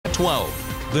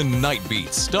12. The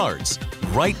Nightbeat starts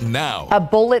right now. A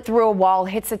bullet through a wall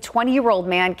hits a 20-year-old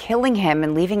man, killing him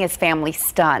and leaving his family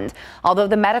stunned. Although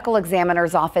the medical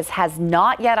examiner's office has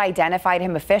not yet identified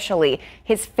him officially,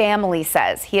 his family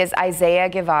says he is Isaiah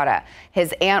Guevara.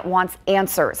 His aunt wants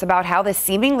answers about how this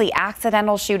seemingly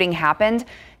accidental shooting happened.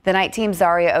 The Night Team's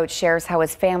Zaria Oates shares how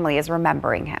his family is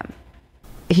remembering him.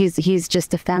 He's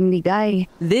just a family guy.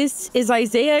 This is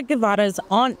Isaiah Guevara's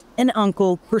aunt and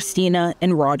uncle, Christina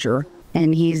and Roger.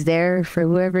 And he's there for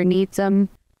whoever needs him.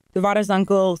 Guevara's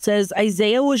uncle says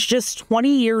Isaiah was just 20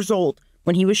 years old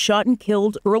when he was shot and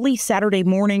killed early Saturday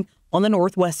morning on the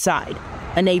northwest side.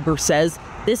 A neighbor says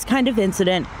this kind of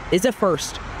incident is a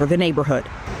first for the neighborhood.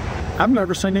 I've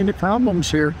never seen any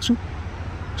problems here,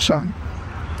 so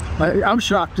I'm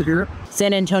shocked to hear it.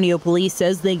 San Antonio police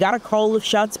says they got a call of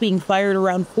shots being fired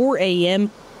around 4 a.m.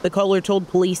 The caller told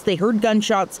police they heard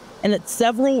gunshots and that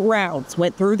several rounds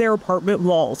went through their apartment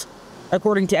walls.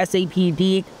 According to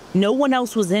SAPD, no one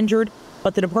else was injured,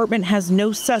 but the department has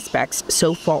no suspects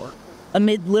so far.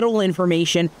 Amid little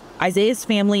information, Isaiah's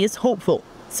family is hopeful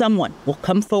someone will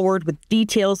come forward with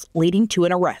details leading to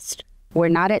an arrest. We're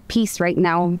not at peace right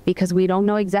now because we don't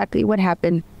know exactly what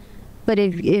happened. But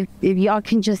if y'all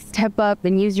can just step up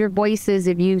and use your voices,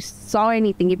 if you saw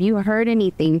anything, if you heard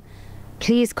anything,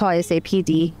 please call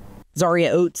SAPD.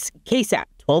 Zaria Oates, KSAT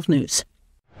 12 News.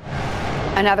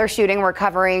 Another shooting we're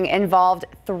covering involved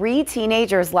 3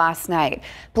 teenagers last night.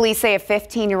 Police say a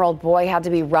 15-year-old boy had to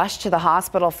be rushed to the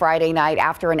hospital Friday night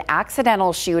after an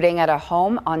accidental shooting at a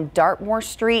home on Dartmoor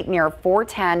Street near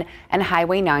 410 and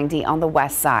Highway 90 on the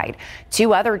west side.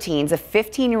 2 other teens, a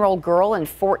 15-year-old girl and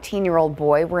 14-year-old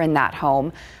boy, were in that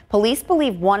home. Police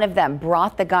believe one of them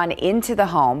brought the gun into the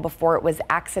home before it was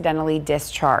accidentally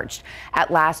discharged.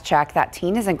 At last check, that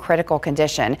teen is in critical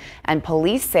condition, and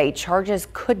police say charges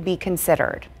could be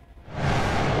considered.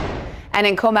 And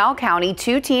in Comal County,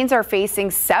 2 teens are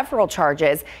facing several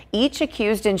charges, each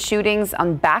accused in shootings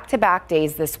on back-to-back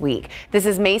days this week. This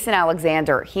is Mason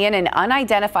Alexander. He and an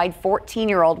unidentified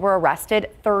 14-year-old were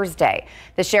arrested Thursday.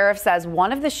 The sheriff says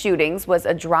one of the shootings was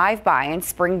a drive-by in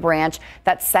Spring Branch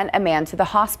that sent a man to the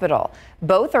hospital.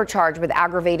 Both are charged with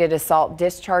aggravated assault,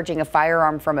 discharging a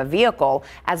firearm from a vehicle,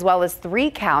 as well as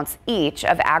 3 counts each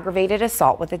of aggravated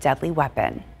assault with a deadly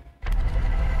weapon.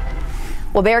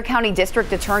 Well, Bexar County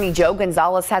District Attorney Joe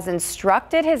Gonzalez has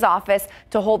instructed his office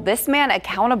to hold this man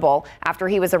accountable after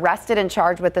he was arrested and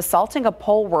charged with assaulting a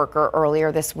poll worker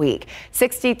earlier this week.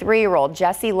 63-year-old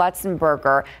Jesse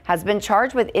Lutzenberger has been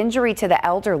charged with injury to the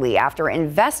elderly after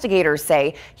investigators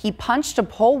say he punched a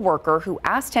poll worker who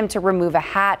asked him to remove a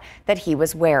hat that he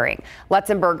was wearing.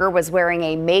 Lutzenberger was wearing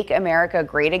a Make America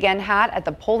Great Again hat at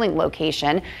the polling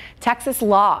location. Texas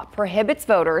law prohibits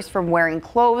voters from wearing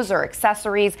clothes or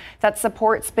accessories that support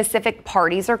specific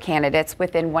parties or candidates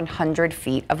within 100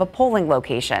 feet of a polling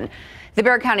location. The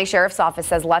Bexar County Sheriff's Office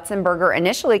says Lutzenberger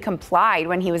initially complied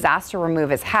when he was asked to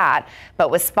remove his hat, but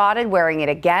was spotted wearing it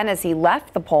again as he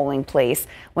left the polling place.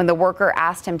 When the worker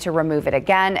asked him to remove it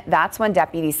again, that's when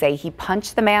deputies say he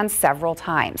punched the man several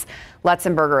times.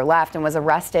 Lutzenberger left and was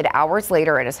arrested hours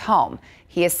later at his home.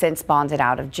 He has since bonded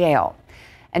out of jail.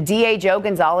 And DA Joe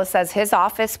Gonzalez says his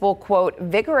office will, quote,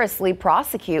 vigorously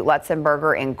prosecute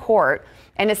Lutzenberger in court.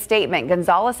 In a statement,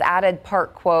 Gonzalez added,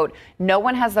 part, quote, no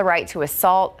one has the right to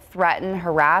assault, threaten,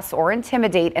 harass, or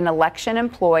intimidate an election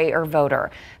employee or voter.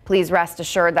 Please rest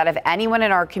assured that if anyone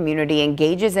in our community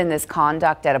engages in this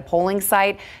conduct at a polling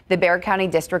site, the Bexar County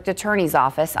District Attorney's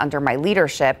Office, under my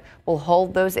leadership, will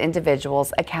hold those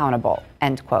individuals accountable,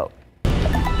 end quote.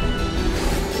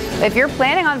 If you're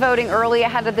planning on voting early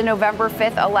ahead of the November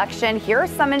 5th election,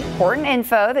 here's some important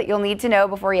info that you'll need to know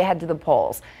before you head to the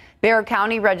polls. Bexar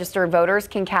County registered voters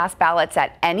can cast ballots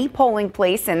at any polling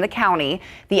place in the county.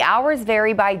 The hours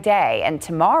vary by day, and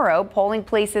tomorrow polling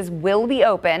places will be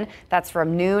open. That's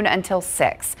from noon until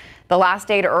 6. The last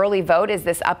day to early vote is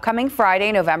this upcoming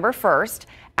Friday, November 1st.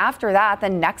 After that, the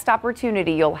next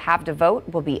opportunity you'll have to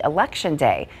vote will be Election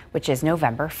Day, which is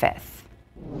November 5th.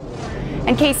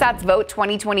 And KSAT's Vote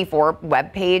 2024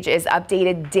 webpage is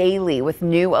updated daily with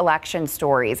new election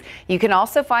stories. You can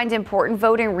also find important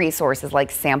voting resources like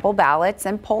sample ballots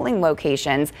and polling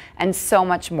locations and so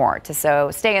much more. So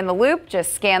stay in the loop,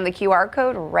 just scan the QR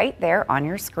code right there on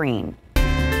your screen.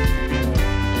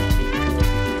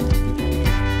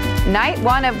 Night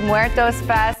 1 of Muertos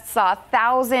Fest saw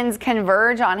thousands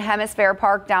converge on Hemisphere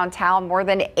Park downtown. More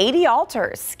than 80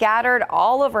 altars scattered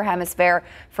all over Hemisphere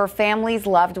for families,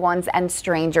 loved ones, and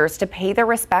strangers to pay their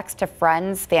respects to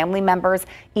friends, family members,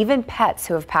 even pets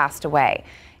who have passed away.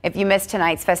 If you missed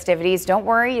tonight's festivities, don't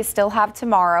worry, you still have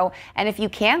tomorrow. And if you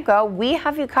can't go, we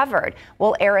have you covered.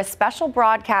 We'll air a special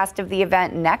broadcast of the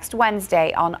event next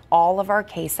Wednesday on all of our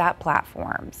KSAT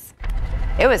platforms.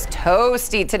 It was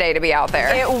toasty today to be out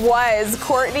there. It was.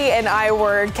 Courtney and I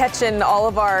were catching all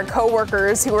of our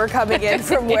coworkers who were coming in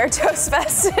from Where Toast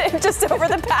Fest just over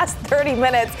the past 30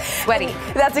 minutes. Sweaty.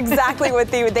 And that's exactly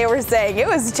what they were saying. It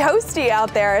was toasty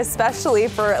out there, especially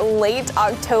for late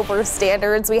October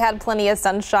standards. We had plenty of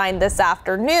sunshine this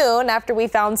afternoon after we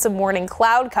found some morning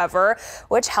cloud cover,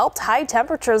 which helped high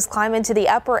temperatures climb into the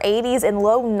upper 80s and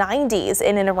low 90s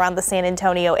in and around the San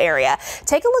Antonio area.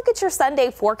 Take a look at your Sunday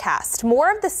forecast.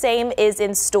 More of the same is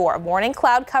in store. Morning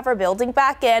cloud cover building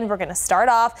back in. We're going to start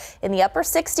off in the upper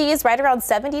 60s, right around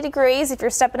 70 degrees. If you're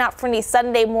stepping out for any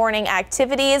Sunday morning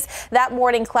activities, that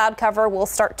morning cloud cover will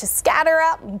start to scatter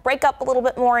out and break up a little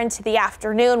bit more into the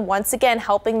afternoon, once again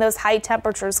helping those high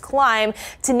temperatures climb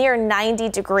to near 90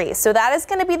 degrees. So that is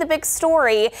going to be the big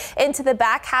story into the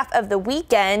back half of the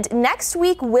weekend. Next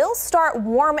week will start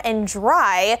warm and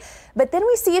dry, but then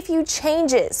we see a few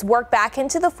changes work back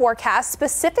into the forecast,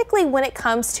 specifically when it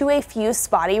comes to a few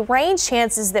spotty rain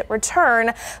chances that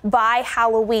return by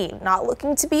Halloween. Not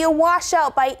looking to be a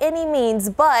washout by any means,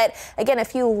 but again, a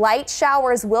few light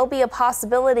showers will be a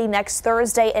possibility next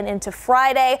Thursday and into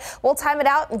Friday. We'll time it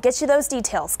out and get you those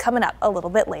details coming up a little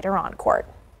bit later on, Court.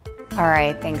 All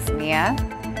right, thanks, Mia.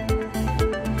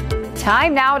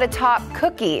 Time now to talk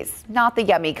cookies, not the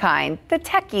yummy kind, the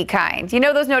techie kind. You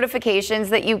know those notifications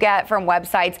that you get from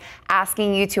websites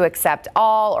asking you to accept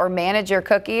all or manage your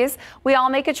cookies? We all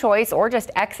make a choice or just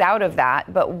X out of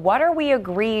that, but what are we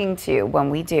agreeing to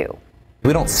when we do?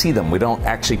 We don't see them, we don't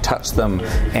actually touch them,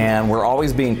 and we're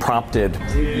always being prompted,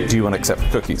 do you want to accept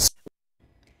cookies?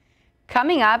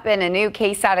 Coming up in a new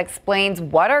KSAT explains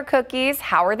what are cookies,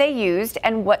 how are they used,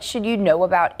 and what should you know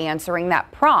about answering that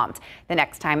prompt the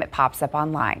next time it pops up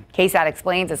online. KSAT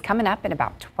explains is coming up in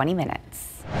about 20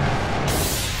 minutes.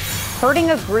 Hurting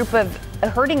a group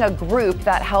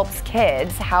that helps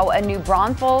kids, how a New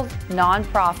Braunfels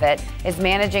nonprofit is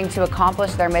managing to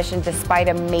accomplish their mission despite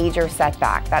a major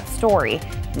setback. That story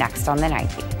next on the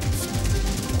Nightbeat.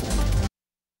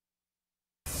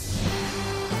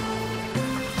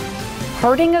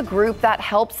 Hurting a group that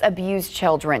helps abused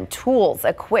children, tools,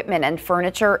 equipment, and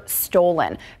furniture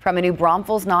stolen from a New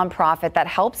Braunfels nonprofit that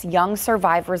helps young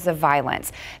survivors of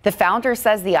violence. The founder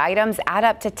says the items add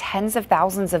up to tens of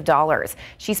thousands of dollars.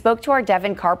 She spoke to our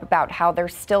Devin Karp about how they're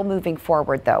still moving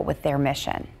forward, though, with their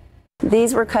mission.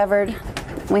 These were covered.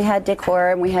 We had decor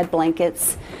and we had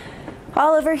blankets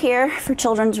all over here for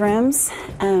children's rooms.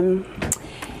 And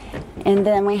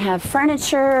then we have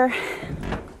furniture.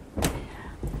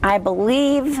 I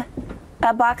believe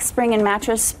a box spring and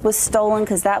mattress was stolen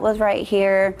because that was right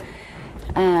here.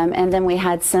 And then we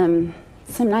had some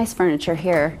nice furniture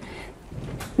here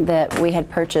that we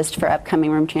had purchased for upcoming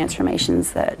room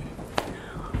transformations that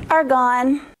are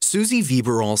gone. Susie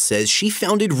Vieberall says she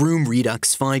founded Room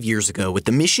Redux 5 years ago with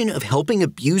the mission of helping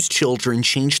abused children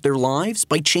change their lives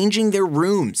by changing their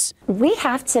rooms. We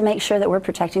have to make sure that we're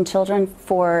protecting children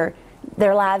for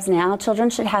their lives now. Children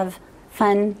should have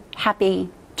fun, happy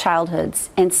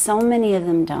childhoods, and so many of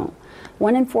them don't.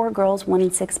 1 in 4 girls, 1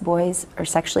 in 6 boys are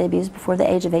sexually abused before the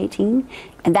age of 18,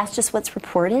 and that's just what's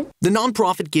reported. The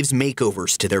nonprofit gives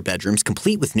makeovers to their bedrooms,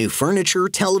 complete with new furniture,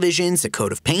 televisions, a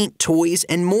coat of paint, toys,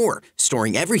 and more,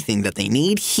 storing everything that they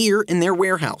need here in their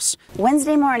warehouse.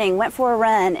 Wednesday morning, went for a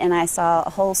run, and I saw a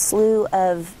whole slew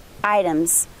of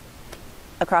items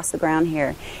across the ground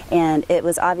here, and it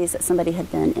was obvious that somebody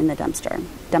had been in the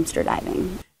dumpster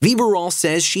diving. Vieberall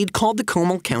says she'd called the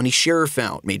Comal County Sheriff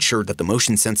out, made sure that the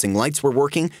motion sensing lights were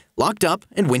working, locked up,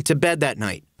 and went to bed that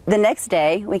night. The next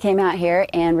day, we came out here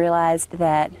and realized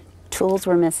that tools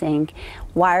were missing,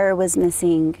 wire was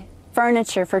missing,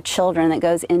 furniture for children that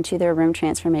goes into their room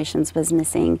transformations was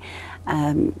missing.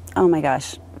 Oh my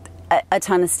gosh, a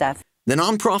ton of stuff. The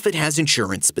nonprofit has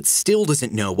insurance, but still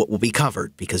doesn't know what will be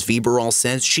covered because Vieberall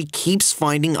says she keeps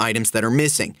finding items that are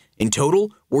missing, in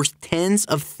total worth tens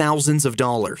of thousands of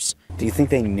dollars. Do you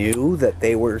think they knew that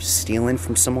they were stealing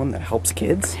from someone that helps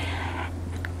kids?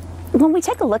 When we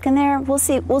take a look in there, we'll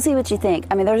see what you think.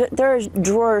 I mean, there's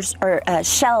drawers or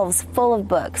shelves full of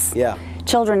books,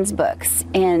 children's books,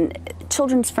 and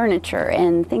children's furniture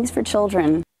and things for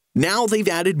children. Now they've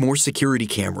added more security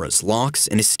cameras, locks,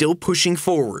 and is still pushing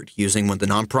forward, using what the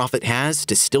nonprofit has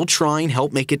to still try and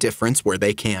help make a difference where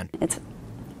they can. It's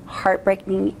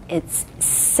heartbreaking, it's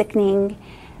sickening,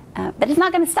 but it's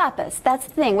not going to stop us. That's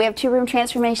the thing. We have 2 room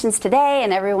transformations today,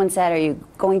 and everyone said, are you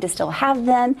going to still have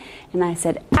them? And I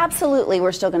said, absolutely,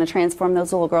 we're still going to transform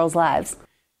those little girls' lives.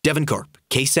 Devin Karp,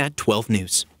 KSAT 12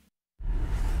 News.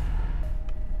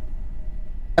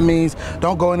 That means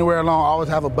don't go anywhere alone. Always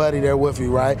have a buddy there with you,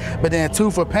 right? But then,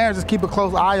 too, for parents, just keep a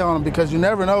close eye on them because you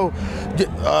never know.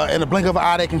 In the blink of an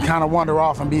eye, they can kind of wander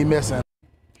off and be missing.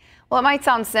 Well, it might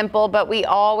sound simple, but we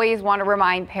always want to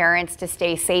remind parents to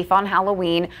stay safe on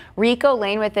Halloween. Rico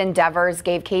Lane with Endeavors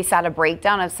gave KSAT a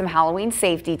breakdown of some Halloween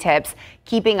safety tips.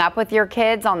 Keeping up with your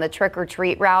kids on the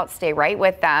trick-or-treat route, stay right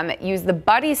with them. Use the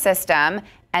buddy system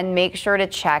and make sure to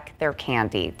check their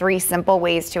candy. 3 simple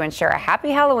ways to ensure a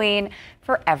happy Halloween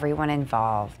for everyone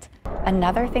involved.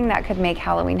 Another thing that could make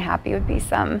Halloween happy would be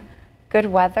some good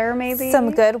weather, maybe?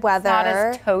 Some good weather. Not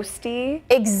as toasty.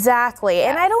 Exactly.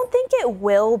 Yes. And I don't think it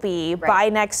will be by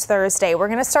next Thursday. We're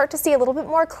going to start to see a little bit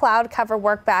more cloud cover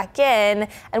work back in.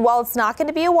 And while it's not going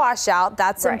to be a washout,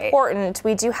 that's important.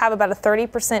 We do have about a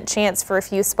 30% chance for a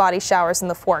few spotty showers in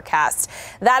the forecast.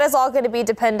 That is all going to be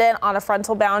dependent on a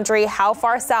frontal boundary, how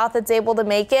far south it's able to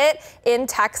make it in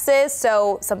Texas.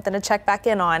 So something to check back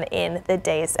in on in the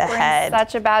days ahead. We're in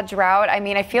such a bad drought. I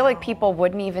mean, I feel like people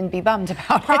wouldn't even be bummed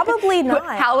about it. Probably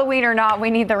not. Halloween or not, we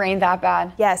need the rain that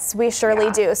bad. Yes, we surely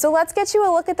do. So let's get you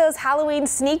a look at those Halloween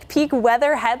sneak peek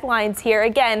weather headlines here.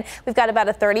 Again, we've got about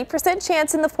a 30%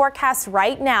 chance in the forecast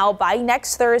right now by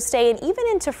next Thursday and even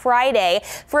into Friday.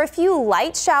 For a few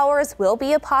light showers will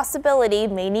be a possibility.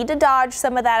 May need to dodge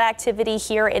some of that activity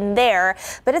here and there,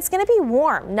 but it's going to be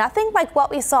warm. Nothing like what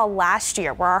we saw last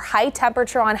year, where our high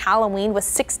temperature on Halloween was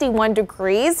 61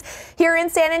 degrees. Here in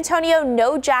San Antonio,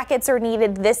 no jackets are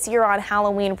needed this year on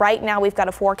Halloween. Right now, we've got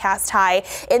a forecast high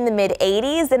in the mid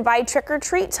 80s, and by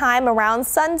trick-or-treat time around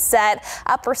sunset,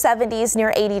 upper 70s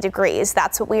near 80 degrees.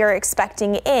 That's what we are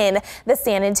expecting in the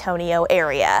San Antonio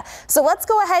area. So let's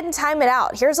go ahead and time it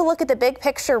out. Here's a look at the big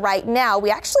picture right now.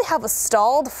 We actually have a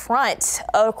stalled front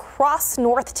across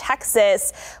North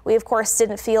Texas. We, of course,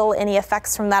 didn't feel any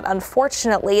effects from that,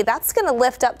 unfortunately. That's going to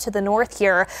lift up to the north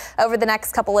here over the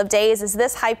next couple of days as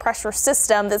this high pressure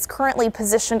system that's currently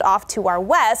positioned off to our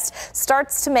west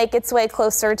starts to make its way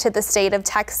closer to the state of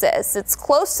Texas. It's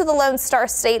close to the Lone Star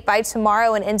State by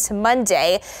tomorrow and into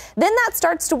Monday. Then that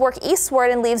starts to work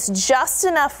eastward and leaves just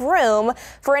enough room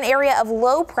for an area of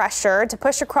low pressure to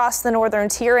push across the northern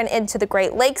tier and into the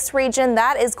Great Lakes region.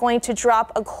 That is going to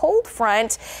drop a cold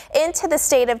front into the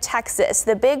state of Texas.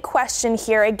 The big question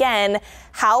here again,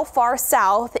 how far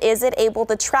south is it able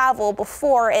to travel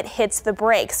before it hits the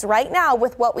brakes? Right now,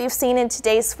 with what we've seen in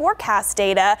today's forecast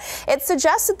data, it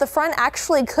suggests that the front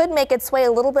actually could make its way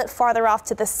a little bit farther off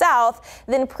to the south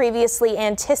than previously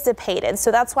anticipated.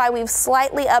 So that's why we've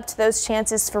slightly upped those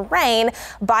chances for rain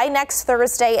by next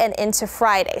Thursday and into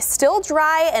Friday. Still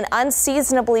dry and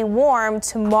unseasonably warm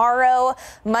tomorrow,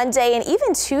 Monday, and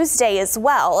even Tuesday as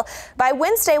well. By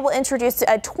Wednesday, we'll introduce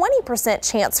a 20%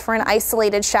 chance for an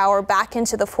isolated shower back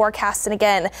into the forecast, and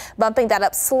again, bumping that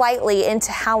up slightly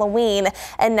into Halloween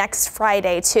and next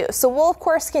Friday too. So we'll of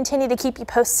course continue to keep you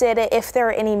posted if there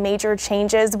are any major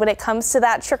changes when it comes to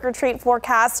that trick-or-treat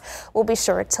forecast. We'll be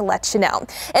sure to let you know.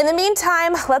 In the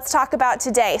meantime, let's talk about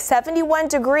today. 71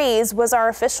 degrees was our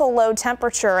official low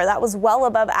temperature. That was well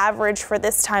above average for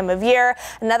this time of year.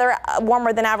 Another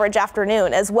warmer than average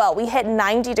afternoon as well. We hit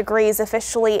 90 degrees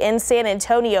officially in San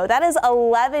Antonio. That is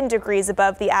 11 degrees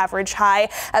above the average high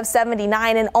of 79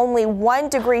 and only 1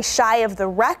 degree shy of the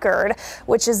record,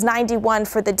 which is 91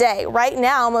 for the day. Right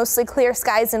now, mostly clear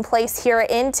skies in place here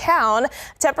in town.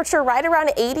 Temperature right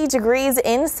around 80 degrees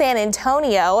in San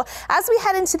Antonio. As we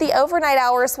head into the overnight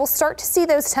hours, we'll start to see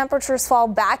those temperatures fall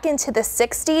back into the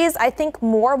 60s. I think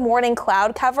more morning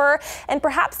cloud cover and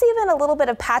perhaps even a little bit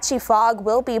of patchy fog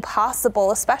will be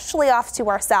possible, especially off to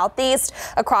our southeast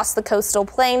across the coastal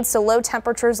plains. So low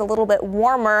temperatures a little bit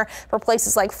warmer for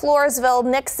places like Floresville,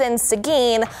 Nixon,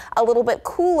 Seguin, a little bit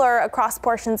cooler across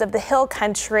portions of the hill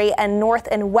country and north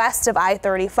and west of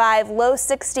I-35. Low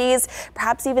 60s,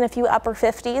 perhaps even a few upper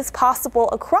 50s possible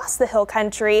across the hill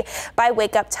country by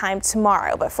wake up time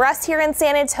tomorrow. But for us here in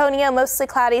San Antonio, mostly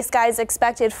cloudy skies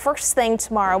expected first thing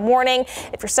tomorrow morning.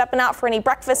 If you're stepping out for any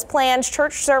breakfast plans,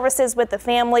 church services with the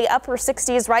family, upper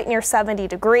 60s right near 70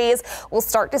 degrees. We'll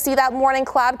start to see that morning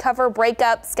cloud cover break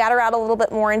up, scatter out a little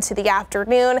bit more into the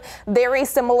afternoon. Very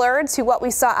similar to what we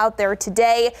saw out there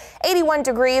today. 81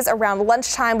 degrees around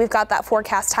lunchtime. We've got that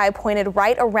forecast high pointed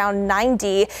right around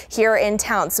 90 here in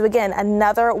town. So again,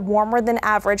 another warmer than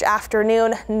average afternoon.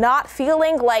 afternoon, not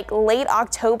feeling like late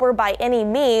October by any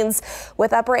means,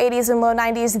 with upper 80s and low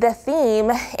 90s the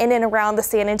theme in and around the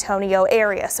San Antonio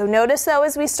area. So notice though,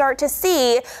 as we start to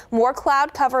see more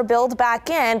cloud cover build back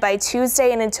in by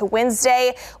Tuesday and into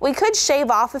Wednesday, we could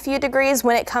shave off a few degrees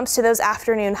when it comes to those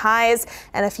afternoon highs,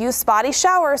 and a few spotty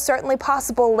showers certainly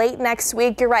possible late next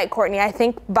week. You're right, Courtney. I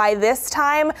think by this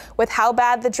time, with how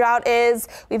bad the drought is,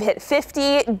 we've hit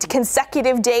 50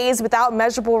 consecutive days without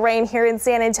measurable rain here in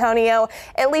San Antonio.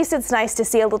 At least it's nice to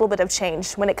see a little bit of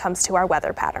change when it comes to our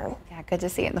weather pattern. Yeah, good to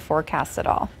see it in the forecast at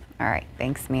all. All right,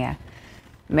 thanks, Mia.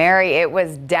 Mary, it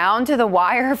was down to the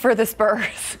wire for the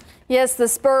Spurs. Yes, the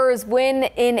Spurs win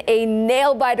in a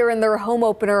nail-biter in their home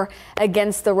opener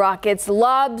against the Rockets.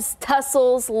 Lobs,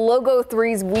 tussles, logo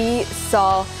threes. We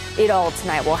saw it all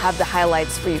tonight. We'll have the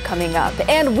highlights for you coming up.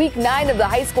 And week 9 of the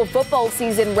high school football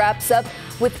season wraps up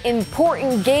with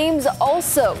important games.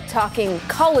 Also talking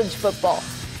college football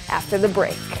after the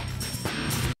break.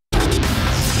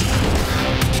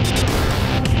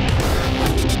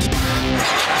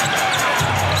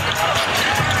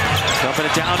 Dumping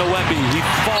it down to Wemby. He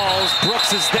falls.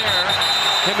 Brooks is there.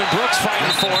 Him and Brooks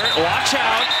fighting for it. Watch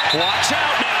out. Watch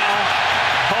out now.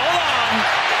 Hold on.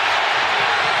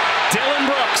 Dylan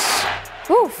Brooks.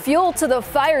 Ooh, fuel to the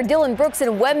fire. Dylan Brooks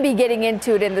and Wemby getting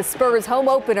into it in the Spurs home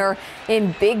opener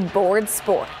in Big Board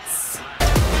Sports.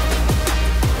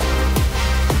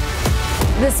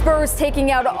 The Spurs taking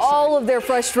out all of their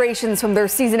frustrations from their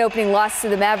season opening loss to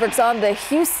the Mavericks on the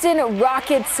Houston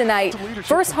Rockets tonight.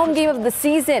 First home game of the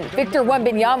season. Victor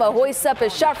Wembanyama hoists up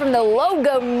a shot from the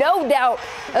logo. No doubt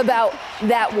about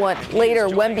that one. Later,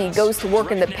 Wemby goes to work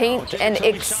in the paint and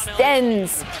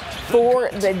extends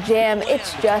for the jam.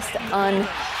 It's just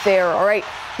unfair. All right.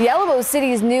 The Alamo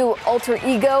City's new alter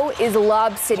ego is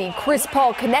Lob City. Chris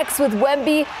Paul connects with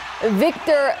Wemby.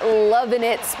 Victor loving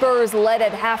it. Spurs led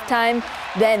at halftime.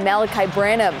 Then Malachi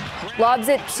Branham lobs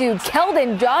it to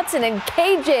Keldon Johnson, and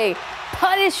KJ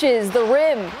punishes the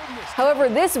rim. However,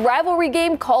 this rivalry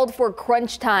game called for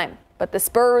crunch time, but the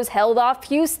Spurs held off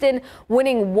Houston,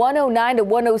 winning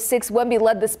 109-106. Wemby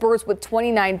led the Spurs with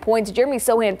 29 points. Jeremy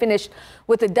Sohan finished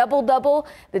with a double-double.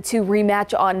 The two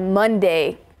rematch on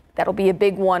Monday. That'll be a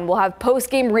big one. We'll have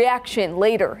post-game reaction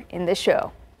later in the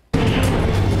show.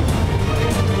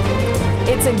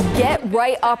 It's a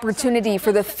get-right opportunity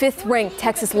for the 5th-ranked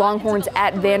Texas Longhorns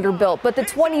at Vanderbilt, but the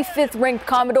 25th-ranked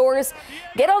Commodores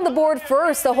get on the board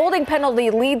first. The holding penalty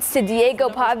leads to Diego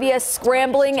Pavia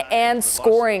scrambling and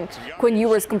scoring. Quinn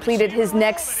Ewers completed his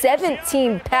next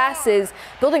 17 passes,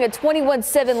 building a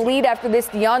 21-7 lead after this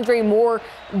DeAndre Moore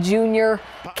Jr.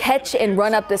 catch and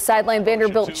run up the sideline.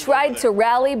 Vanderbilt tried to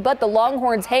rally, but the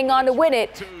Longhorns hang on to win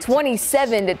it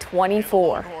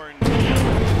 27-24.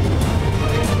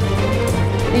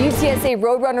 The UTSA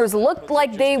Roadrunners looked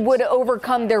like they would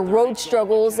overcome their road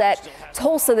struggles at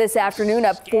Tulsa this afternoon,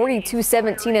 up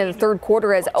 42-17 in the third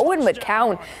quarter as Owen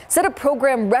McCown set a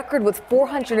program record with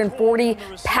 440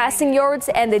 passing yards,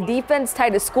 and the defense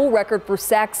tied a school record for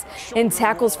sacks and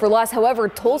tackles for loss. However,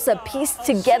 Tulsa pieced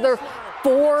together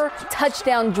 4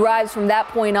 touchdown drives from that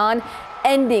point on,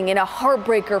 ending in a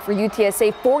heartbreaker for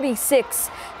UTSA,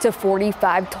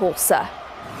 46-45 Tulsa.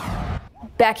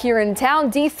 Back here in town,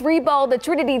 D3 ball, the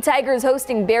Trinity Tigers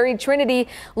hosting Barry Trinity,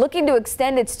 looking to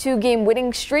extend its 2-game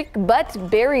winning streak, but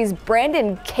Barry's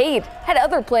Brandon Cate had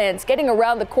other plans, getting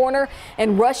around the corner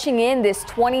and rushing in this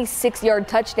 26-yard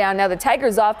touchdown. Now, the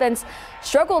Tigers offense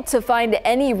struggled to find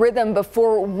any rhythm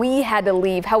before we had to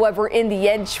leave. However, in the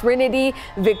end, Trinity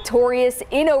victorious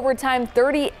in overtime,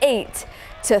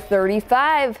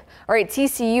 38-35. All right,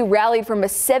 TCU rallied from a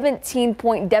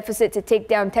 17-point deficit to take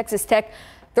down Texas Tech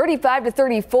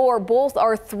 35-34. Both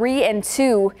are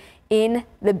 3-2 in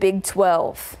the Big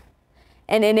 12.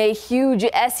 And in a huge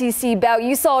SEC bout,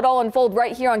 you saw it all unfold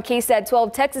right here on KSAT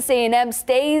 12. Texas A&M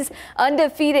stays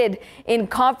undefeated in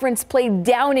conference play,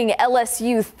 downing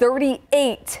LSU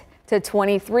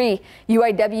 38-23.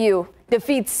 UIW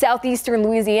defeats Southeastern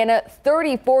Louisiana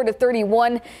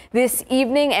 34-31 this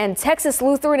evening, and Texas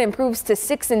Lutheran improves to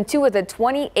 6-2 with a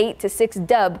 28-6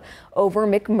 dub over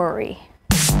McMurray.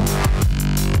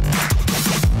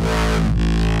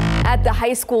 At the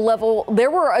high school level, there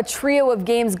were a trio of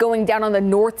games going down on the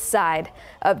north side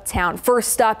of town.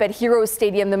 First stop at Heroes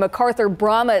Stadium, the MacArthur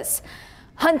Brahmas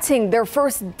hunting their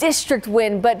first district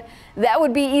win, but that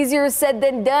would be easier said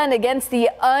than done against the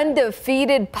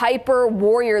undefeated Piper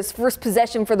Warriors. First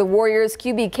possession for the Warriors,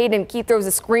 QB Caden Keith throws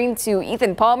a screen to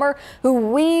Ethan Palmer,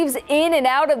 who weaves in and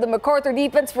out of the MacArthur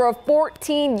defense for a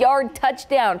 14-yard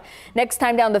touchdown. Next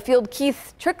time down the field,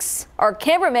 Keith tricks our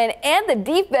cameraman and the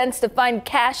defense to find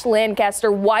Cash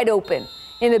Lancaster wide open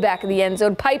in the back of the end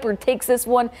zone. Piper takes this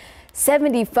one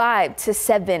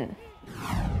 75-7.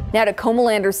 Now to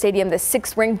Comalander Stadium, the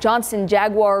 6th-ranked Johnson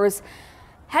Jaguars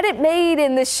had it made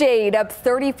in the shade, up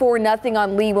 34-0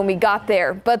 on Lee when we got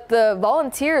there. But the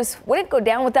Volunteers wouldn't go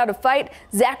down without a fight.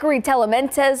 Zachary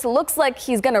Telementez looks like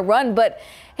he's going to run, but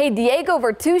hey, Diego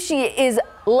Vertucci is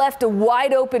left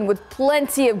wide open with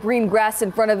plenty of green grass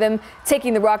in front of him,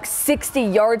 taking the Rock 60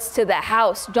 yards to the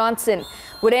house. Johnson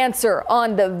would answer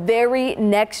on the very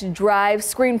next drive.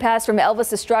 Screen pass from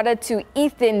Elvis Estrada to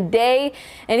Ethan Day,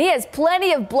 and he has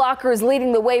plenty of blockers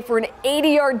leading the way for an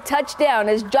 80-yard touchdown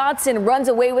as Johnson runs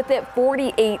away with it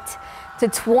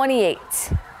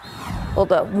 48-28. Well,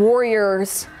 the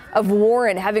Warriors of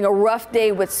Warren having a rough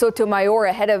day with Sotomayor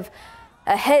ahead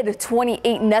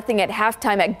 28-0 at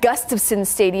halftime at Gustafson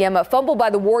Stadium. A fumble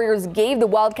by the Warriors gave the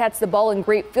Wildcats the ball in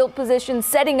great field position,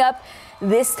 setting up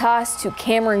this toss to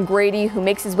Cameron Grady, who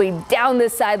makes his way down the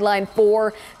sideline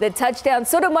for the touchdown.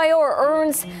 Sotomayor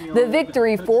earns the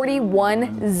victory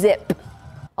 41-0.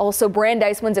 Also,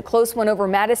 Brandeis wins a close one over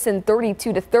Madison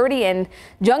 32-30, and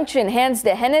Junction hands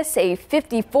to Hennis a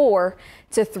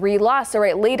 54-3 loss. All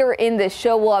right, later in the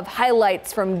show, we'll have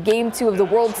highlights from Game 2 of the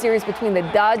World Series between the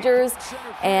Dodgers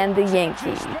and the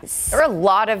Yankees. There were a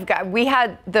lot of guys. We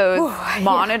had those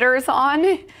monitors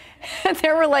on.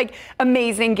 There were like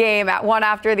amazing game at one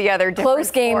after the other. Close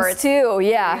games too,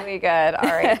 yeah. Really good. All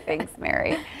right, thanks,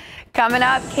 Mary. Coming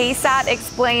up, KSAT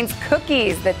explains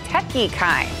cookies, the techie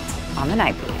kind, on the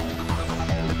Nightbeat.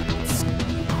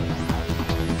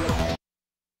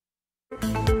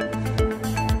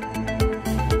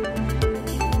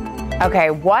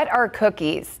 Okay, what are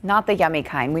cookies? Not the yummy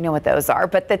kind, we know what those are,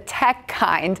 but the tech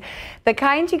kind. The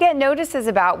kind you get notices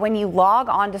about when you log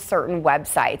on to certain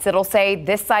websites. It'll say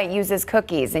this site uses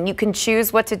cookies and you can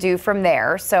choose what to do from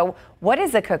there. So what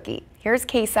is a cookie? Here's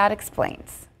KSAT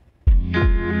explains.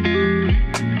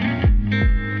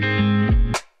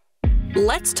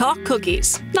 Let's talk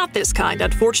cookies. Not this kind,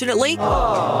 unfortunately.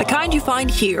 The kind you find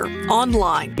here,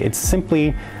 online. It's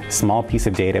simply a small piece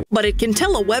of data. But it can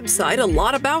tell a website a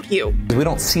lot about you. We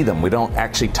don't see them, we don't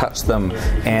actually touch them,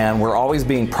 and we're always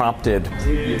being prompted,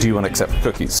 do you want to accept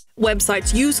cookies?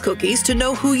 Websites use cookies to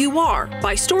know who you are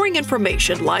by storing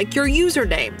information like your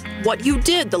username, what you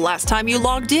did the last time you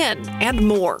logged in, and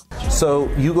more. So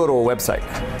you go to a website,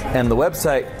 and the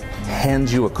website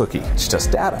hands you a cookie. It's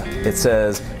just data. It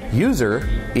says user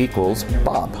equals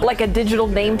Bob. Like a digital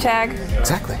name tag?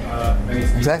 Exactly.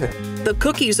 Exactly. The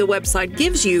cookies a website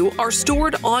gives you are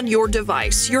stored on your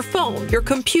device, your phone, your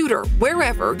computer,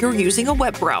 wherever you're using a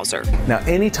web browser. Now,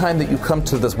 anytime that you come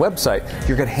to this website,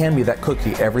 you're going to hand me that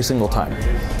cookie every single time.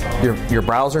 Your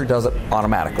browser does it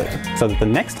automatically. So that the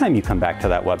next time you come back to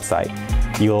that website,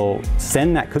 you'll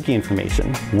send that cookie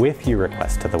information with your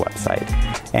request to the website.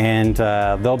 And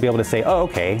they'll be able to say, oh,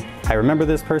 okay, I remember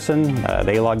this person.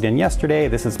 They logged in yesterday.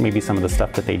 This is maybe some of the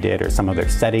stuff that they did or some of their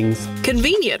settings.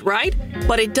 Convenient, right?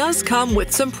 But it does come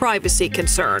with some privacy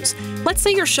concerns. Let's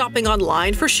say you're shopping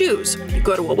online for shoes. You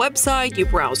go to a website, you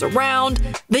browse around,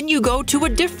 then you go to a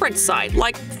different site,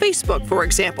 like Facebook, for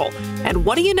example. And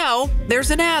what do you know? There's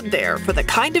an ad there for the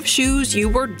kind of shoes you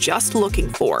were just looking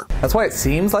for. That's why it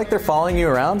seems like they're following you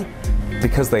around,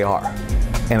 because they are.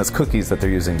 And it's cookies that they're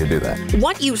using to do that.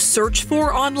 What you search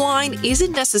for online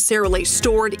isn't necessarily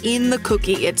stored in the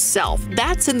cookie itself.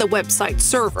 That's in the website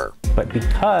server. But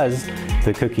because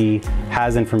the cookie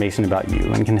has information about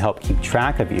you and can help keep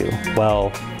track of you,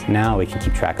 well, now it can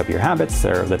keep track of your habits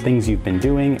or the things you've been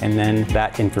doing, and then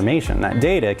that information, that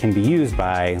data, can be used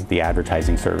by the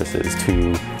advertising services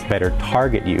to better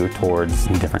target you towards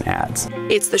different ads.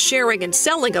 It's the sharing and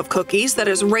selling of cookies that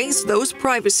has raised those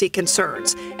privacy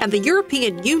concerns, and the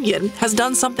European Union has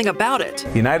done something about it.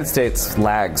 The United States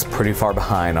lags pretty far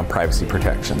behind on privacy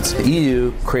protections. The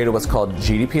EU created what's called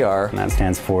GDPR. And that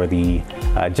stands for the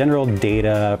General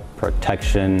Data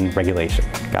Protection Regulation.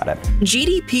 Got it.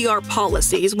 GDPR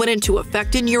policies went into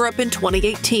effect in Europe in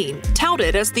 2018,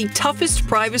 touted as the toughest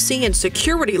privacy and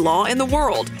security law in the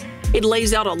world. It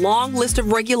lays out a long list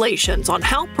of regulations on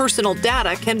how personal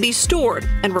data can be stored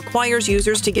and requires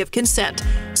users to give consent,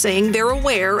 saying they're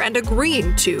aware and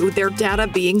agreeing to their data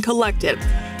being collected.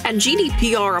 And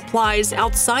GDPR applies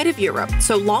outside of Europe,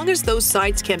 so long as those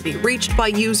sites can be reached by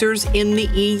users in the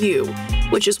EU,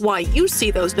 which is why you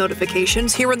see those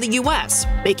notifications here in the US,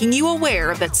 making you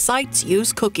aware that sites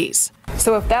use cookies.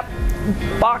 So if that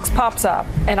box pops up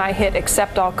and I hit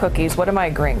accept all cookies, what am I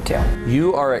agreeing to?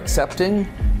 You are accepting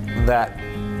that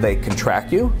they can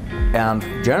track you, and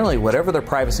generally whatever their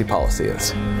privacy policy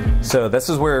is. So this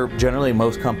is where generally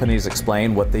most companies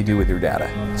explain what they do with your data.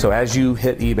 So as you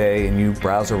hit eBay and you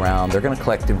browse around, they're going to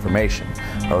collect information.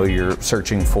 Oh, you're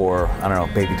searching for, I don't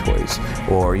know, baby toys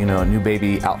or, new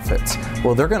baby outfits.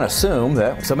 Well, they're going to assume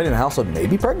that somebody in the household may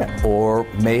be pregnant or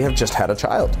may have just had a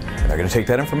child. And they're going to take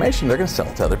that information, they're going to sell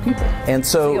it to other people. And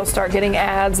so you'll start getting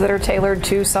ads that are tailored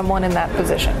to someone in that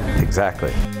position.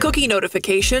 Exactly. Cookie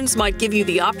notifications might give you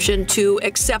the option to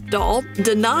accept all,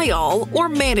 deny all, or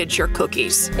manage your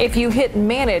cookies. If you hit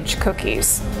manage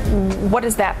cookies, what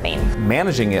does that mean?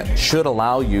 Managing it should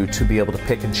allow you to be able to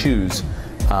pick and choose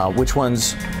which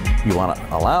ones you want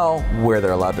to allow, where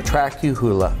they're allowed to track you,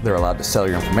 who they're allowed to sell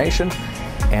your information.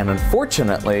 And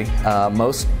unfortunately,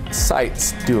 most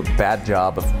sites do a bad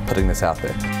job of putting this out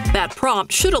there. That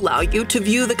prompt should allow you to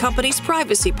view the company's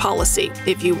privacy policy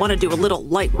if you want to do a little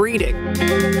light reading.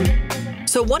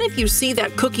 So what if you see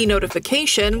that cookie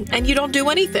notification and you don't do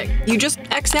anything? You just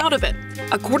X out of it.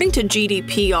 According to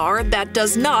GDPR, that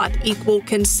does not equal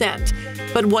consent.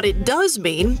 But what it does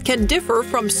mean can differ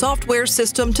from software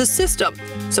system to system.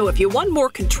 So if you want more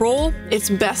control, it's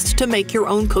best to make your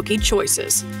own cookie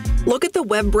choices. Look at the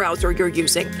web browser you're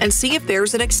using and see if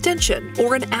there's an extension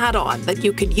or an add-on that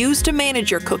you could use to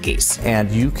manage your cookies. And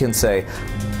you can say,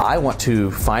 I want to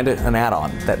find an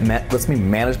add-on that lets me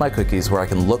manage my cookies where I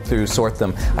can look through, sort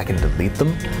them, I can delete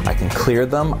them, I can clear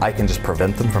them, I can just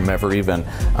prevent them from ever even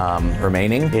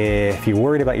remaining. If you're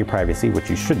worried about your privacy, which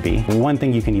you should be, one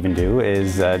thing you can even do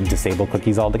is disable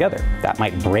cookies altogether. That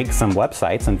might break some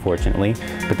websites, unfortunately,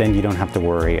 but then you don't have to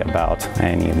worry about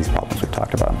any of these problems we've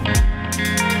talked about.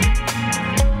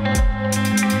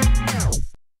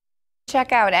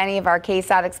 Check out any of our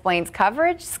KSAT Explains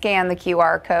coverage, scan the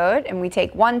QR code, and we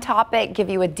take one topic, give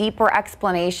you a deeper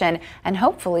explanation, and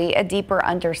hopefully a deeper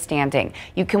understanding.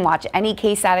 You can watch any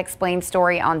KSAT Explains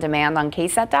story on demand on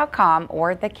KSAT.com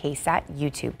or the KSAT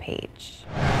YouTube page.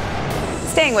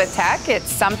 Staying with tech,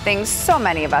 it's something so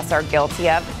many of us are guilty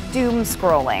of, doom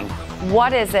scrolling.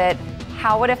 What is it?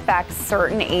 How it affects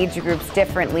certain age groups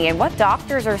differently, and what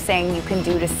doctors are saying you can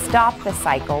do to stop the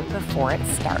cycle before it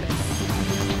starts.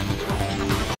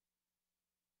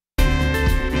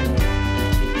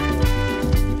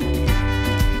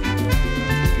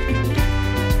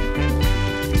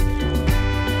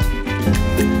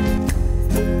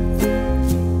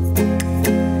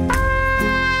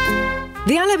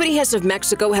 The Alebrijes of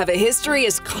Mexico have a history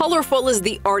as colorful as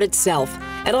the art itself.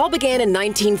 It all began in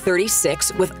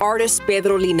 1936 with artist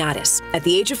Pedro Linares. At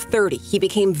the age of 30, he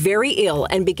became very ill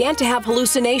and began to have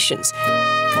hallucinations.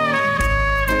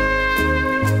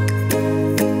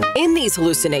 In these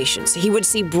hallucinations, he would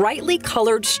see brightly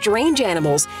colored, strange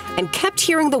animals and kept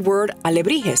hearing the word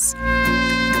Alebrijes.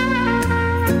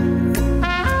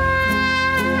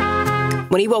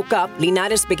 When he woke up,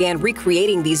 Linares began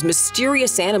recreating these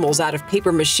mysterious animals out of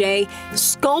paper mache,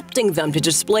 sculpting them to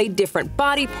display different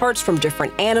body parts from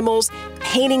different animals,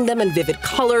 painting them in vivid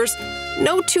colors.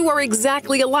 No two are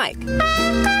exactly alike.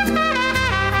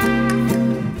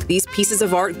 These pieces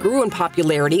of art grew in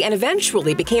popularity and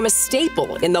eventually became a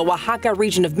staple in the Oaxaca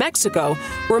region of Mexico,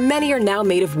 where many are now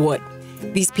made of wood.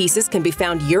 These pieces can be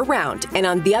found year-round and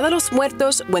on Dia de los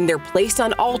Muertos when they're placed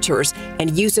on altars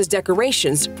and used as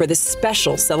decorations for this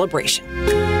special celebration.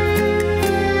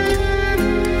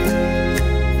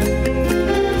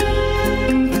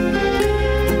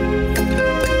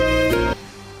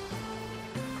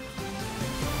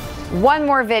 One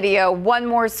more video, one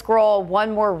more scroll,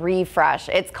 one more refresh.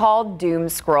 It's called doom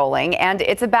scrolling, and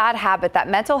it's a bad habit that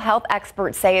mental health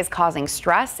experts say is causing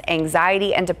stress,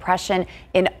 anxiety, and depression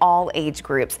in all age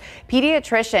groups.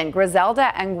 Pediatrician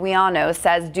Griselda Anguiano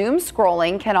says doom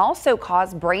scrolling can also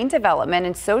cause brain development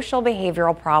and social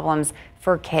behavioral problems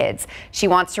for kids. She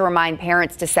wants to remind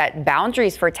parents to set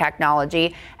boundaries for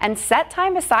technology and set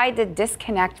time aside to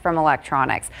disconnect from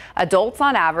electronics. Adults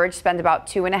on average spend about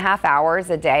 2.5 hours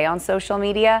a day on social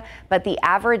media, but the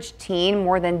average teen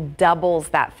more than doubles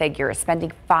that figure,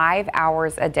 spending 5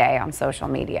 hours a day on social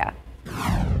media.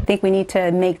 I think we need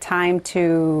to make time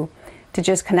to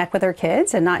just connect with our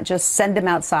kids and not just send them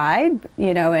outside,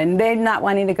 and they're not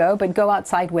wanting to go, but go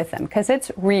outside with them because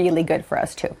it's really good for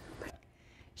us too.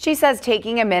 She says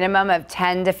taking a minimum of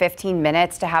 10 to 15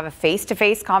 minutes to have a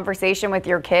face-to-face conversation with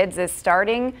your kids is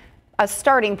a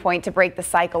starting point to break the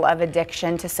cycle of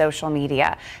addiction to social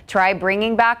media. Try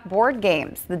bringing back board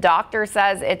games. The doctor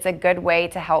says it's a good way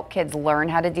to help kids learn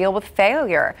how to deal with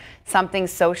failure, something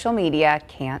social media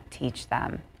can't teach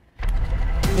them.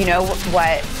 You know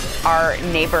what our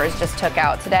neighbors just took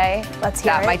out today? Let's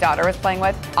hear that it. My daughter was playing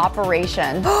with?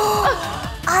 Operation.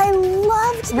 I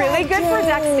loved that Really good for game.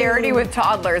 dexterity with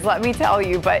toddlers, let me tell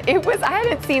you. But I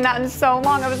hadn't seen that in so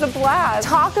long. It was a blast.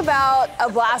 Talk about a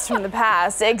blast from the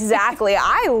past. Exactly.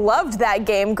 I loved that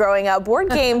game growing up. Board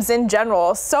games in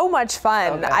general, so much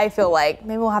fun. I feel like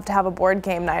maybe we'll have to have a board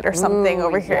game night or something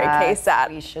over here at KSAT.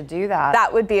 We should do that.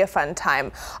 That would be a fun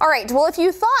time. All right. Well, if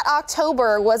you thought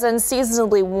October was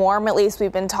unseasonably warm, at least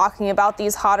we've been talking about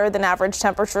these hotter than average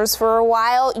temperatures for a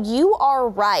while, you are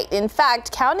right. In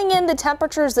fact, counting in the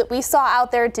temperatures that we saw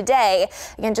out there today,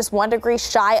 again, just 1 degree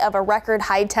shy of a record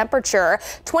high temperature.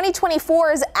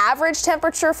 2024's average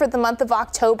temperature for the month of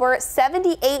October,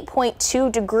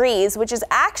 78.2 degrees, which is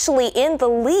actually in the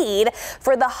lead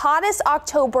for the hottest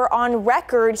October on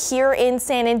record here in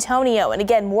San Antonio. And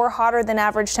again, more hotter than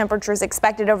average temperatures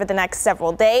expected over the next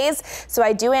several days. So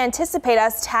I do anticipate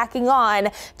us tacking on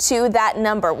to that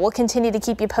number. We'll continue to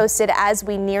keep you posted as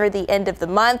we near the end of the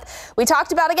month. We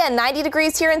talked about, again, 90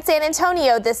 degrees here in San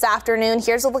Antonio this afternoon.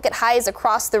 Here's a look at highs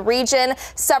across the region.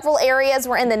 Several areas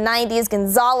were in the 90s.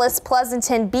 Gonzales,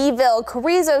 Pleasanton, Beeville,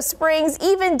 Carrizo Springs,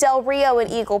 even Del Rio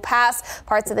and Eagle Pass.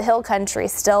 Parts of the hill country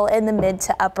still in the mid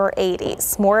to upper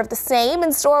 80s. More of the same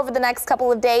in store over the next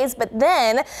couple of days, but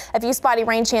then a few spotty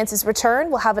rain chances return.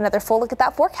 We'll have another full look at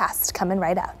that forecast coming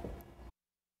right up.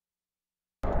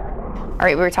 All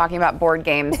right, we were talking about board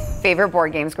games, favorite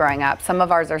board games growing up. Some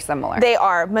of ours are similar. They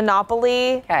are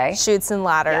Monopoly, Chutes and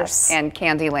Ladders, yes, and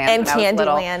Candyland. And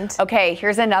Candyland. Okay,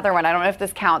 here's another one. I don't know if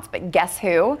this counts, but guess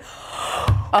who?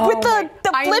 With the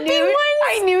flippy ones?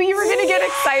 I knew you were going to get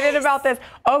excited about this.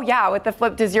 Oh, yeah, with the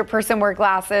flip. Does your person wear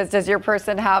glasses? Does your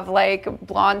person have, like,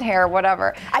 blonde hair,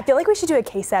 whatever? I feel like we should do a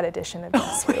KSAT edition of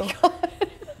Guess Who.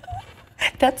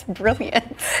 That's brilliant.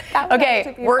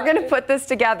 Okay, we're going to put this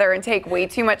together and take way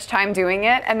too much time doing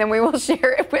it, and then we will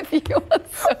share it with you.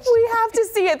 We have to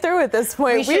see it through at this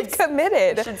point. We've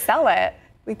committed. We should sell it.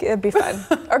 It'd be fun.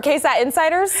 Or KSAT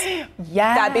Insiders?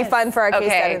 Yeah. That'd be fun for our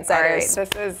KSAT Insiders. All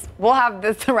right, we'll have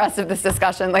the rest of this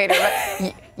discussion later,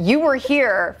 but you were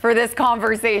here for this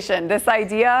conversation. This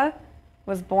idea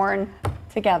was born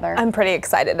together. I'm pretty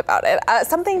excited about it.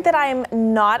 Something that I'm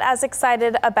not as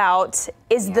excited about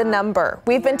is the number.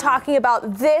 We've been talking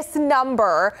about this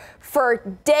number for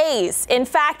days. In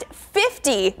fact,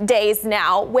 50 days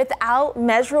now without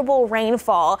measurable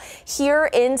rainfall here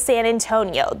in San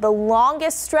Antonio. The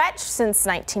longest stretch since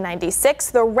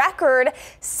 1996. The record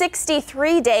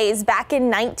 63 days back in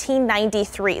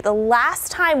 1993. The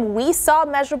last time we saw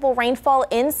measurable rainfall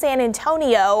in San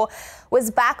Antonio was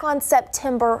back on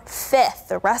September 5th.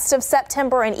 The rest of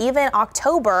September and even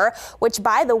October, which,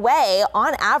 by the way,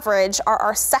 on average are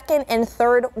our second and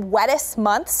third wettest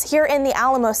months here in the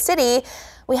Alamo City,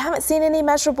 we haven't seen any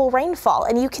measurable rainfall.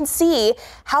 And you can see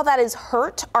how that has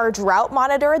hurt our drought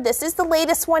monitor. This is the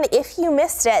latest one, if you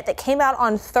missed it, that came out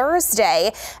on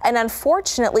Thursday. And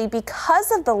unfortunately,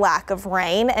 because of the lack of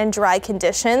rain and dry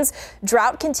conditions,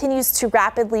 drought continues to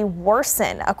rapidly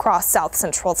worsen across South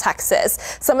Central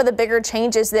Texas. Some of the bigger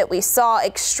changes that we saw,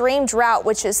 extreme drought,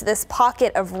 which is this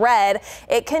pocket of red,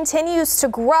 it continues to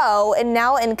grow and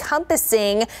now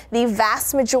encompassing the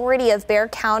vast majority of Bexar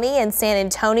County and San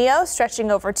Antonio, stretching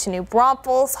over to New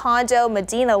Braunfels, Hondo,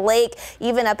 Medina Lake,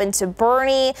 even up into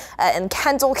Bernie and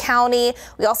Kendall County.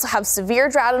 We also have severe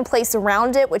drought in place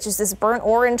around it, which is this burnt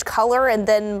orange color, and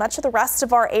then much of the rest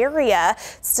of our area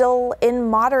still in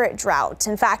moderate drought.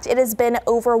 In fact, it has been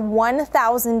over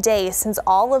 1,000 days since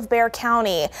all of Bexar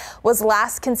County was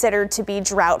last considered to be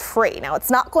drought-free. Now, it's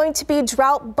not going to be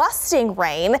drought-busting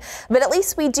rain, but at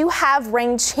least we do have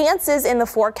rain chances in the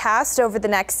forecast over the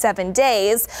next 7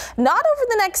 days, not over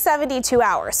the next 72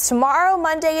 hours. Tomorrow,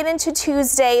 Monday, and into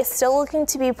Tuesday, still looking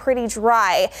to be pretty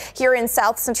dry here in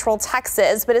South Central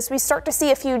Texas. But as we start to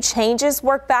see a few changes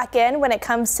work back in when it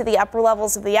comes to the upper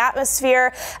levels of the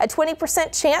atmosphere, a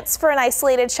 20% chance for an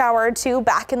isolated shower or two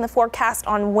back in the forecast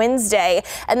on Wednesday,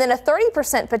 and then a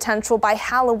 30% potential by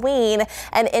Halloween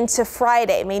and into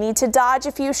Friday. May need to dodge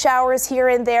a few showers here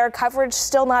and there. Coverage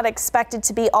still not expected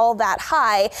to be all that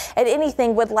high, and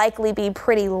anything would likely be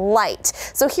pretty light.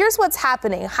 So here's what's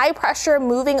happening. High pressure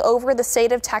moving over the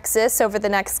state of Texas over the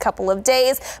next couple of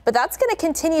days, but that's going to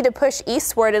continue to push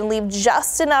eastward and leave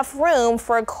just enough room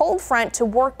for a cold front to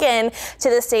work in to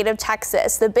the state of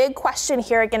Texas. The big question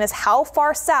here again is how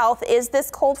far south is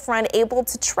this cold front able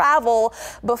to travel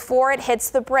before it hits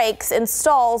the brakes and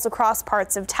stalls across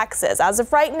parts of Texas. As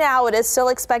of right now, it is still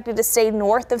expected to stay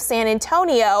north of San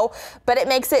Antonio, but it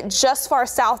makes it just far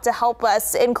south to help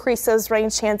us increase those rain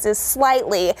chances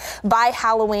slightly by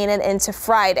Halloween and into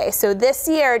Friday. So this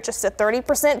year, just a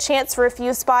 30% chance for a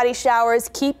few spotty showers.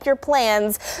 Keep your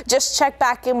plans. Just check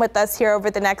back in with us here over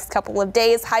the next couple of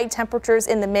days. High temperatures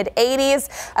in the mid-80s,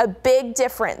 a big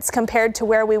difference compared to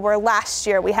where we were last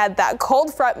year. We had that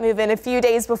cold front move in a few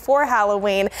days before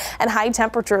Halloween, and high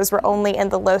temperatures were only in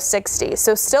the low 60s.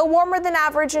 So still warmer than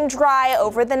average and dry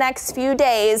over the next few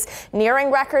days,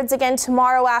 nearing records again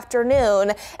tomorrow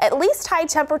afternoon. At least high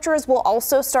temperatures will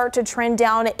also start to trend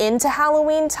down into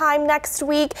Halloween time next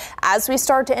week as we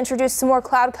start to introduce some more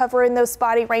cloud cover and those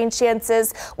spotty rain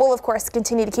chances. We'll of course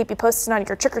continue to keep you posted on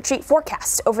your trick-or-treat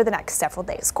forecast over the next several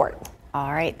days, Court.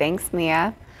 All right, thanks,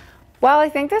 Mia. Well, I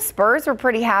think the Spurs were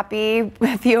pretty happy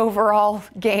with the overall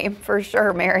game for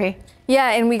sure, Mary.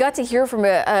 Yeah, and we got to hear from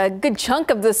a good chunk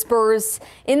of the Spurs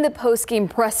in the post-game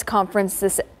press conference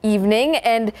this evening.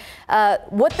 And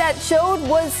what that showed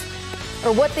was,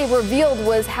 or what they revealed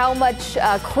was how much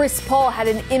Chris Paul had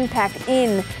an impact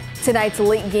in tonight's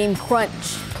late game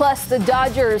crunch. Plus, the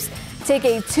Dodgers take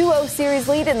a 2-0 series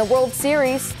lead in the World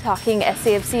Series. Talking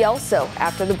SAFC also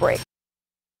after the break.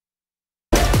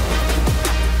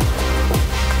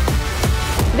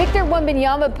 Victor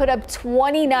Wembanyama put up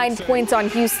 29 points on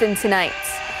Houston tonight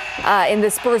in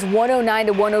the Spurs'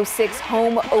 109-106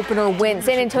 home opener win.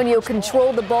 San Antonio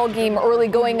controlled the ball game early,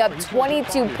 going up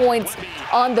 22 points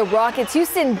on the Rockets.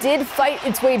 Houston did fight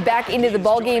its way back into the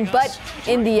ball game, but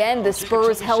in the end, the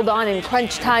Spurs held on in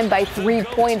crunch time by 3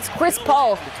 points. Chris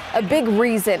Paul, a big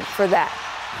reason for that.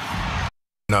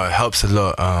 No, it helps a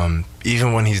lot.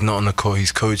 Even when he's not on the court,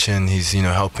 he's coaching, he's,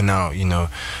 helping out, he's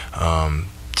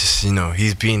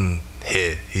been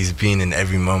here. He's been in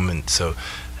every moment. So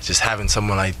just having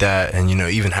someone like that, and,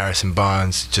 even Harrison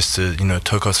Barnes, just to,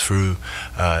 talk us through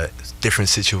different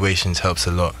situations helps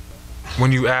a lot.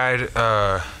 When you add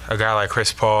a guy like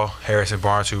Chris Paul, Harrison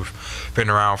Barnes, who've been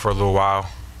around for a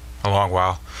long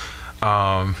while,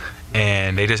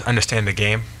 and they just understand the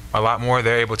game a lot more,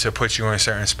 they're able to put you in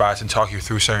certain spots and talk you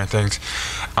through certain things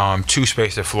to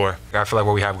space the floor. I feel like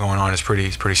what we have going on is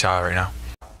pretty solid right now.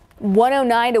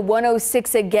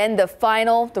 109-106 again, the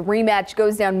final. The rematch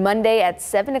goes down Monday at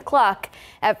 7 o'clock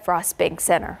at Frost Bank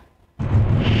Center.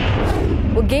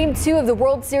 Well, Game 2 of the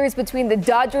World Series between the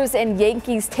Dodgers and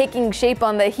Yankees taking shape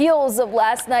on the heels of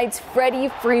last night's Freddie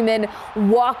Freeman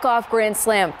walk-off grand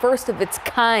slam, first of its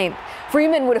kind.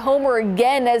 Freeman would homer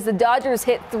again as the Dodgers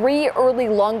hit 3 early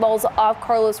long balls off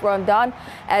Carlos Rondon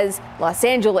as Los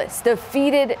Angeles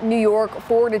defeated New York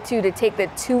 4-2 to take the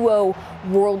 2-0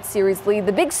 World Series lead.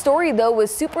 The big story, though,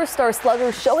 was superstar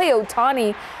slugger Shohei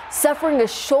Ohtani suffering a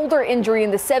shoulder injury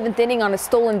in the 7th inning on a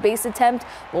stolen base attempt.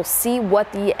 We'll see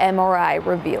what the MRI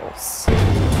reveals.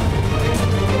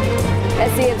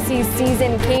 SAFC's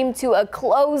season came to a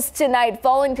close tonight,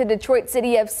 falling to Detroit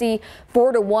City FC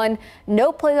 4-1.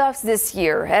 No playoffs this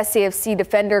year. SAFC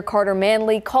defender Carter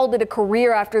Manley called it a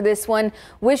career after this one,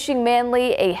 wishing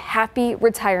Manley a happy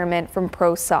retirement from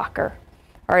pro soccer.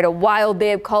 All right, a wild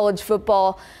day of college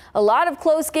football. A lot of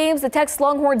close games. The Texas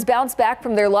Longhorns bounced back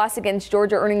from their loss against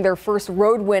Georgia, earning their first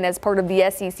road win as part of the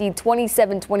SEC,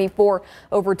 27-24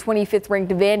 over 25th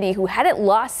ranked Vandy, who hadn't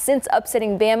lost since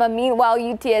upsetting Bama. Meanwhile,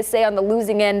 UTSA on the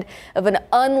losing end of an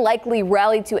unlikely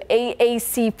rally to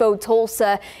AAC foe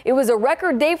Tulsa. It was a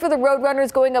record day for the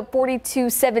Roadrunners, going up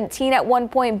 42-17 at one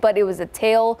point, but it was a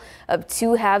tale of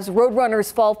two halves.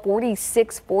 Roadrunners fall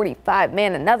 46-45.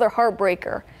 Man, another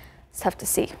heartbreaker. It's tough to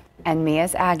see. And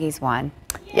Mia's Aggies won.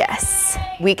 Yes.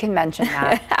 We can mention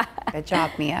that. Good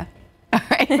job, Mia. All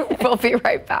right, we'll be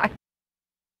right back.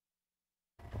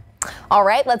 All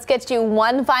right, let's get you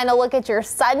one final look at your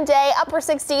Sunday. Upper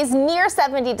 60s, near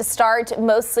 70 to start,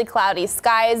 mostly cloudy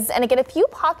skies. And again, a few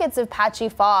pockets of patchy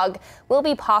fog will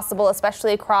be possible,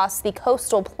 especially across the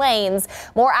coastal plains.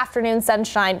 More afternoon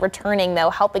sunshine returning, though,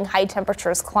 helping high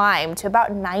temperatures climb to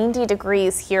about 90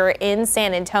 degrees here in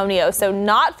San Antonio. So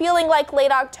not feeling like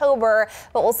late October,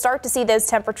 but we'll start to see those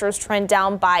temperatures trend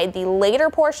down by the later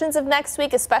portions of next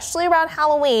week, especially around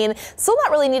Halloween. Still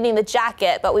not really needing the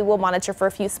jacket, but we will monitor for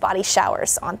a few spotty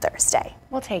showers on Thursday.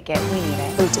 We'll take it. We need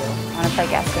it. We do. Want to play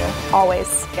Guess Who?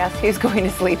 Always. Guess who's going to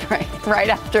sleep right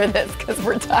after this because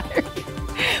we're tired.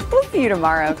 We'll see you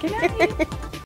tomorrow. Good night.